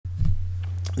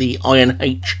The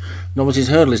INH Novices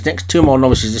Hurdle is next. 2 more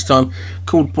novices this time.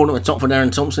 Called Point at the top for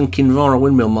Darren Thompson. Kinvara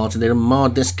Windmill Martin and Mar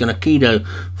Descanakido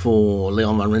for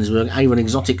Leon Van Rensburg. Avon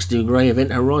Exotics Do Grey.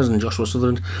 Event Horizon Joshua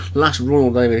Sutherland. Last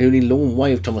Royal David Hooley. Lawn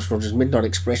Wave Thomas Rogers. Midnight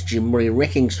Express Jim Murray.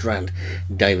 Wrecking Strand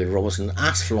David Robertson.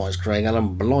 Ass Flies Craig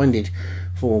Allen. Blinded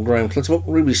for Graham Clutterbuck.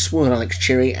 Ruby Swirl Alex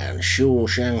Cherry. And Shaw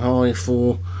Shanghai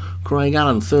for Craig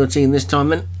Allen. 13 this time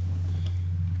then.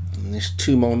 And this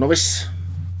 2 more novice.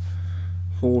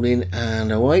 Called in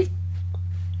and away.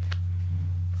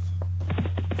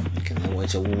 Making their way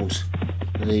towards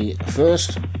the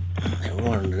first. They're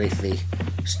right underneath the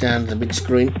stand, the big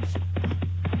screen.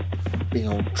 Big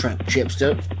old trap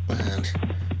Chepstow. And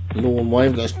Lawn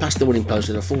Wave goes past the winning post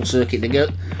with a full circuit to go.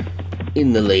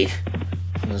 In the lead,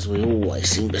 as we always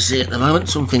seem to see at the moment.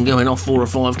 Something going off 4 or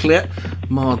 5 clear.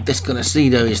 Mar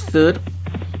Desconocido is 3rd.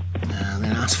 And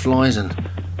then Ass Flies and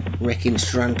Wrecking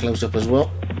Strand close up as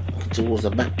well. Towards the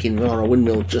back, Kinvara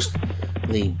Windmill just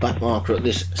the back marker at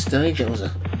this stage. That was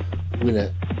a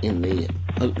winner in the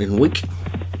opening week.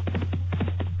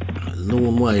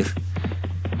 Lawn Wave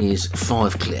is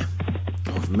 5 clear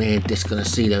of Mare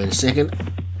Desconocido in 2nd.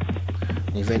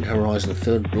 Event Horizon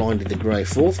 3rd, Blinded the Grey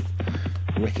 4th.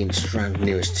 Wrecking Strand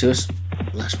nearest to us.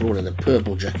 Last roll in the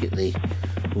purple jacket, the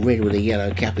red with a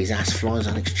yellow cap is Ass Flies.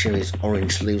 Alex Cherry's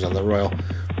orange sleeves on the rail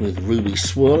with Ruby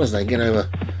Swirl as they get over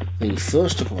the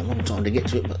first. Took them a long time to get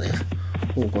to it, but they've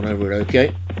all gone over it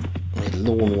okay. With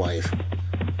Lawn Wave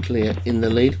clear in the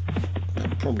lead,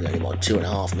 but probably only by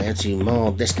 2.5 now to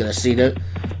Mar Desconocido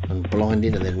and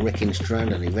Blinded, and then Wrecking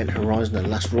Strand and Event Horizon and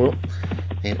Last Royal.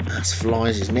 Then Ass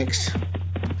Flies is next.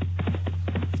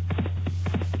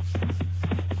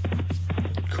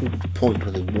 Called Point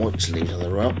with the white sleeves on the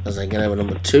rail as they get over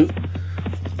number 2.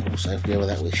 And also have to go over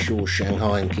that with Shaw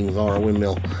Shanghai and Kinvara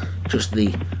Windmill just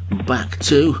the back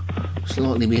 2.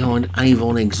 Slightly behind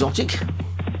Avon Exotic,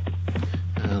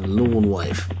 and Lawn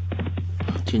Wave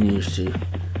continues to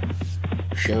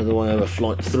show the way over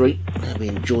flight 3. They're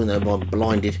being joined though by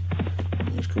Blinded,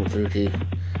 who's come through to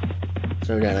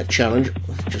throw down a challenge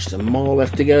with just a mile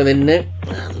left to go then now.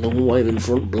 And Lawn Wave in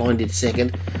front, Blinded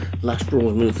 2nd. Last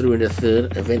Brawls move through into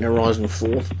 3rd, Event Horizon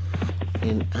 4th.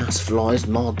 In Ass Flies,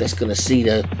 Mar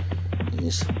Desconocido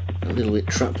is a little bit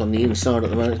trapped on the inside at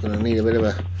the moment. It's going to need a bit of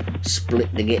a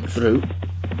split to get through.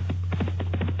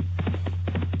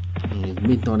 And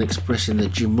Midnight Express in the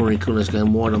Jim Murray colours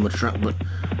going wide on the track, but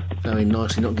going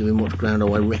nicely, not giving much ground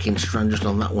away. Wrecking Strand just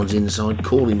on that one's inside.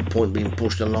 Calling Point being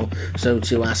pushed along, so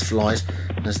too Ass Flies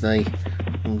as they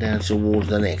come down towards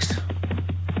the next.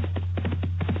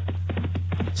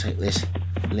 Take this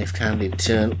left-handed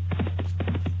turn,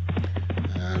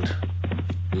 and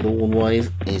Lawn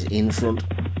Wave is in front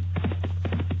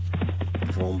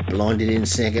from Blinded in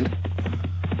 2nd,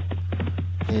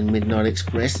 then Midnight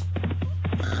Express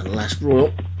and Last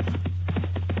Royal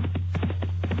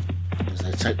as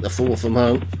they take the 4th from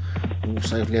home. All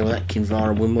safely over that.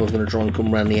 Kinvara Windmill's going to try and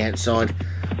come round the outside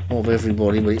of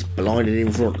everybody, but it's Blinded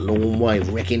in front. Lawn Wave,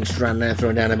 Wrecking Strand now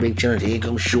throwing down a big challenge. Here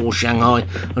comes Shaw Shanghai,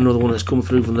 another one that's come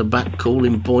through from the back.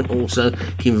 Calling Point also.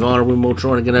 Kinvara Windmill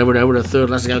trying to get over it over the 3rd.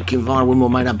 Let's go. Kinvara Windmill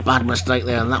made a bad mistake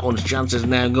there, and that one's chance is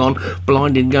now gone.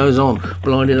 Blinded goes on.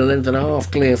 Blinded a length and a half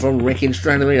clear from Wrecking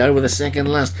Strand over the 2nd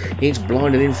last. It's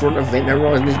Blinded in front. Event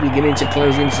Horizon is beginning to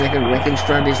close in 2nd. Wrecking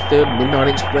Strand is 3rd. Midnight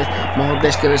Express. Mar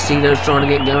Desconocido's trying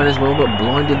to get going as well, but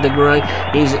Blinded the Grey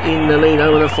is in the lead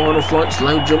over the final flight.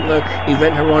 Slow jump though.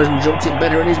 Event Horizon jumped it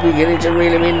better and is beginning to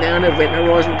reel him in now, and Event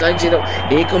Horizon takes it up.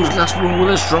 Here comes Last Run with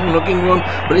a strong looking run,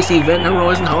 but it's Event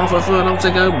Horizon, half a furlong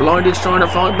to go. Blinded's trying to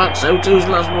fight back, so too's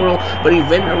Last Royal, but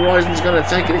Event Horizon's going to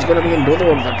take it. It's going to be another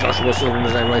one for Joshua Sutherland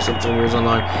as they race up towards the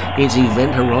line. It's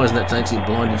Event Horizon that takes it.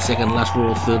 Blinded 2nd, Last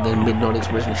Royal 3rd, then Midnight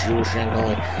Express and Shaw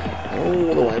Shanghai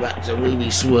all the way back to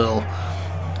Ruby Swirl,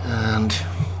 and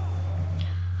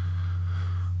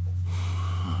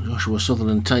Joshua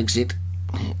Sutherland takes it.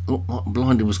 It looked like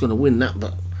Blinded was going to win that,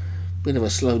 but a bit of a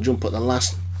slow jump at the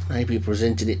last. Maybe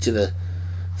presented it to the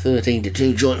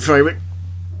 13-2 joint favourite,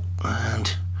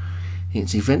 and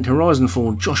it's Event Horizon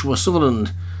for Joshua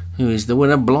Sutherland, who is the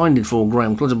winner. Blinded for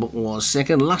Graham Clutterbuck was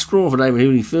 2nd. Last Draw for David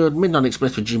Hooley 3rd. Midnight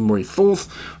Express for Jim Murray 4th.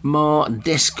 Mar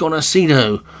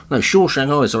Desconocido, no, Shaw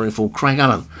Shanghai, sorry, for Craig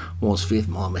Allen was 5th.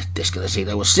 Mar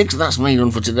Desconocido was 6th. That's me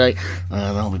done for today,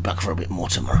 and I'll be back for a bit more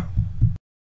tomorrow.